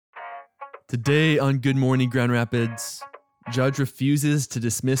Today on Good Morning Grand Rapids, judge refuses to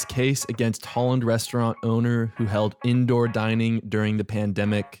dismiss case against Holland restaurant owner who held indoor dining during the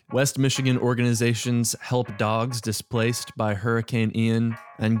pandemic. West Michigan organizations help dogs displaced by Hurricane Ian,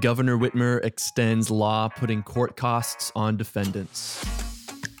 and Governor Whitmer extends law putting court costs on defendants.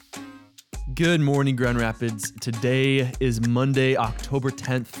 Good morning, Grand Rapids. Today is Monday, October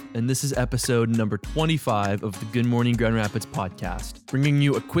 10th, and this is episode number 25 of the Good Morning Grand Rapids podcast, bringing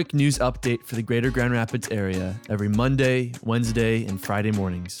you a quick news update for the greater Grand Rapids area every Monday, Wednesday, and Friday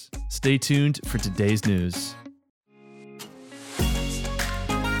mornings. Stay tuned for today's news.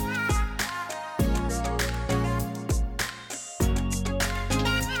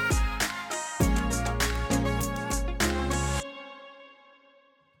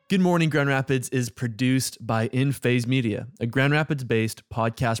 Good Morning Grand Rapids is produced by In Phase Media, a Grand Rapids-based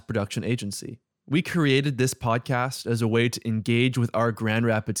podcast production agency. We created this podcast as a way to engage with our Grand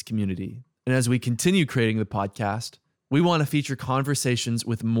Rapids community. And as we continue creating the podcast, we want to feature conversations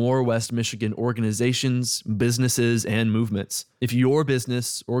with more West Michigan organizations, businesses, and movements. If your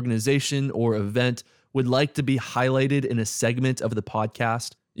business, organization, or event would like to be highlighted in a segment of the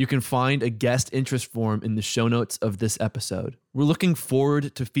podcast, you can find a guest interest form in the show notes of this episode. We're looking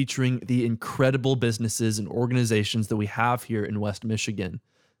forward to featuring the incredible businesses and organizations that we have here in West Michigan,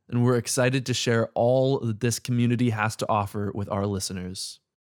 and we're excited to share all that this community has to offer with our listeners.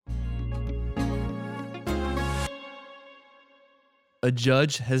 A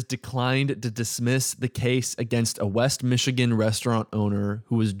judge has declined to dismiss the case against a West Michigan restaurant owner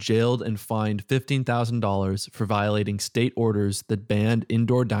who was jailed and fined $15,000 for violating state orders that banned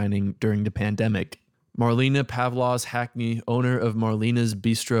indoor dining during the pandemic. Marlena Pavlos-Hackney, owner of Marlena's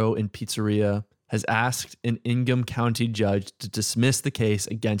Bistro and Pizzeria, has asked an Ingham County judge to dismiss the case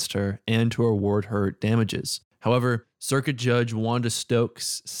against her and to award her damages. However, Circuit Judge Wanda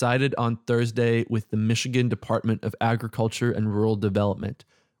Stokes sided on Thursday with the Michigan Department of Agriculture and Rural Development,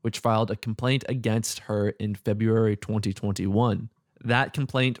 which filed a complaint against her in February 2021. That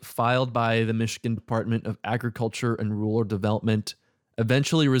complaint, filed by the Michigan Department of Agriculture and Rural Development,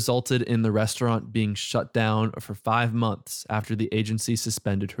 eventually resulted in the restaurant being shut down for 5 months after the agency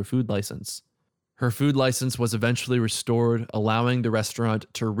suspended her food license. Her food license was eventually restored, allowing the restaurant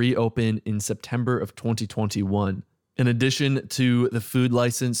to reopen in September of 2021. In addition to the food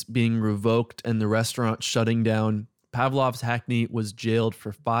license being revoked and the restaurant shutting down, Pavlos-Hackney was jailed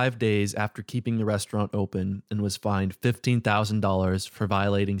for 5 days after keeping the restaurant open and was fined $15,000 for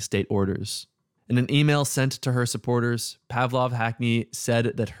violating state orders. In an email sent to her supporters, Pavlos-Hackney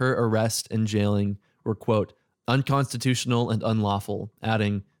said that her arrest and jailing were, quote, unconstitutional and unlawful,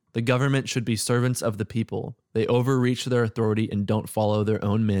 adding, "The government should be servants of the people. They overreach their authority and don't follow their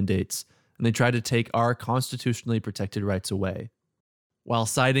own mandates, and they try to take our constitutionally protected rights away." While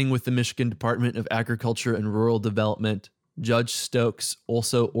siding with the Michigan Department of Agriculture and Rural Development, Judge Stokes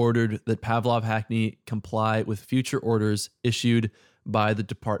also ordered that Pavlos-Hackney comply with future orders issued by the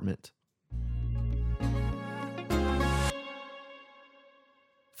department.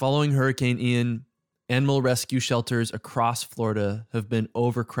 Following Hurricane Ian, animal rescue shelters across Florida have been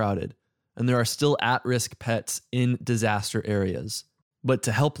overcrowded, and there are still at-risk pets in disaster areas. But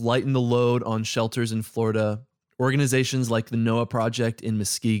to help lighten the load on shelters in Florida, organizations like the Noah Project in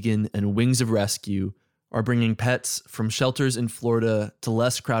Muskegon and Wings of Rescue are bringing pets from shelters in Florida to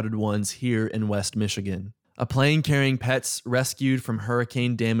less crowded ones here in West Michigan. A plane carrying pets rescued from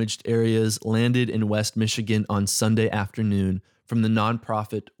hurricane-damaged areas landed in West Michigan on Sunday afternoon from the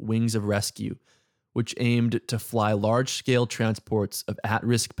nonprofit Wings of Rescue, which aimed to fly large-scale transports of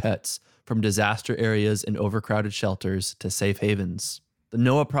at-risk pets from disaster areas and overcrowded shelters to safe havens. The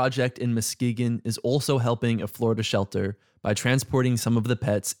Noah Project in Muskegon is also helping a Florida shelter by transporting some of the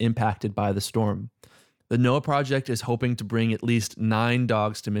pets impacted by the storm. The Noah Project is hoping to bring at least 9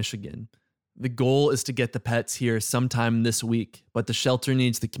 dogs to Michigan. The goal is to get the pets here sometime this week, but the shelter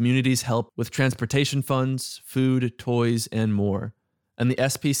needs the community's help with transportation funds, food, toys, and more. And the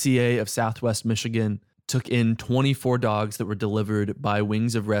SPCA of Southwest Michigan took in 24 dogs that were delivered by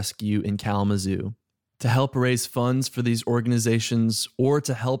Wings of Rescue in Kalamazoo. To help raise funds for these organizations or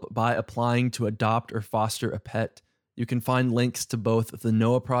to help by applying to adopt or foster a pet, you can find links to both the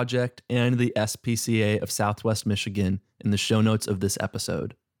Noah Project and the SPCA of Southwest Michigan in the show notes of this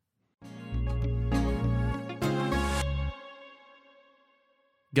episode.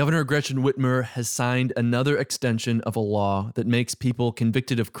 Governor Gretchen Whitmer has signed another extension of a law that makes people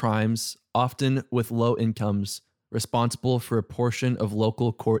convicted of crimes, often with low incomes, responsible for a portion of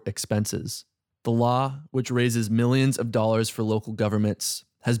local court expenses. The law, which raises millions of dollars for local governments,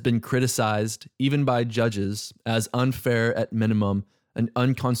 has been criticized, even by judges, as unfair at minimum and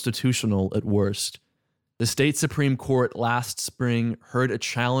unconstitutional at worst. The state Supreme Court last spring heard a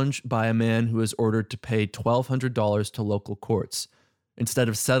challenge by a man who was ordered to pay $1,200 to local courts. Instead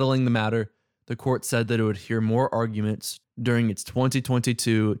of settling the matter, the court said that it would hear more arguments during its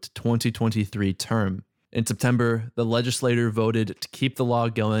 2022 to 2023 term. In September, the legislature voted to keep the law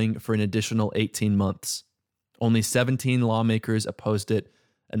going for an additional 18 months. Only 17 lawmakers opposed it,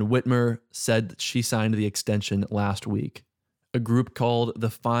 and Whitmer said that she signed the extension last week. A group called the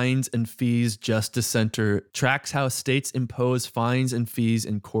Fines and Fees Justice Center tracks how states impose fines and fees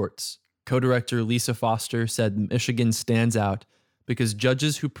in courts. Co-director Lisa Foster said Michigan stands out because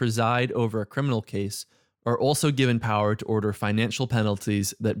judges who preside over a criminal case are also given power to order financial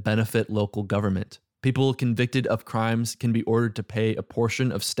penalties that benefit local government. People convicted of crimes can be ordered to pay a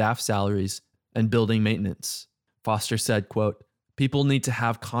portion of staff salaries and building maintenance. Foster said, quote, "People need to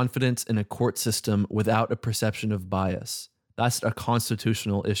have confidence in a court system without a perception of bias. That's a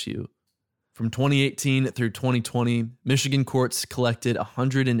constitutional issue." From 2018 through 2020, Michigan courts collected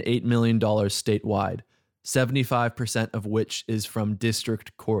 $108 million statewide, 75% of which is from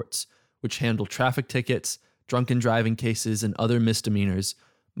district courts, which handle traffic tickets, drunken driving cases, and other misdemeanors,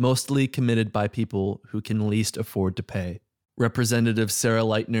 mostly committed by people who can least afford to pay. Representative Sarah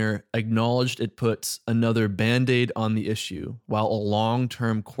Lightner acknowledged it puts another Band-Aid on the issue, while a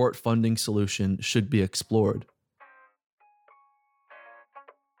long-term court funding solution should be explored.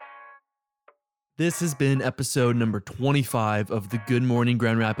 This has been episode number 25 of the Good Morning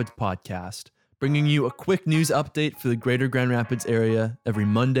Grand Rapids podcast, bringing you a quick news update for the greater Grand Rapids area every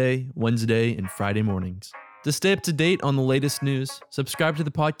Monday, Wednesday, and Friday mornings. To stay up to date on the latest news, subscribe to the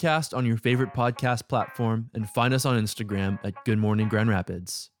podcast on your favorite podcast platform and find us on Instagram at Good Morning Grand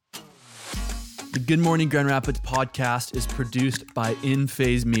Rapids. The Good Morning Grand Rapids podcast is produced by In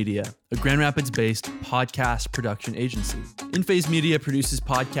Phase Media, a Grand Rapids-based podcast production agency. In Phase Media produces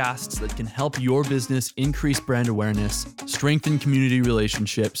podcasts that can help your business increase brand awareness, strengthen community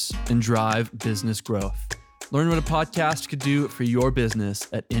relationships, and drive business growth. Learn what a podcast could do for your business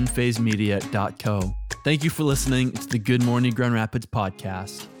at inphasemedia.co. Thank you for listening to the Good Morning Grand Rapids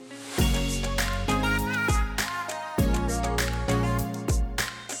podcast.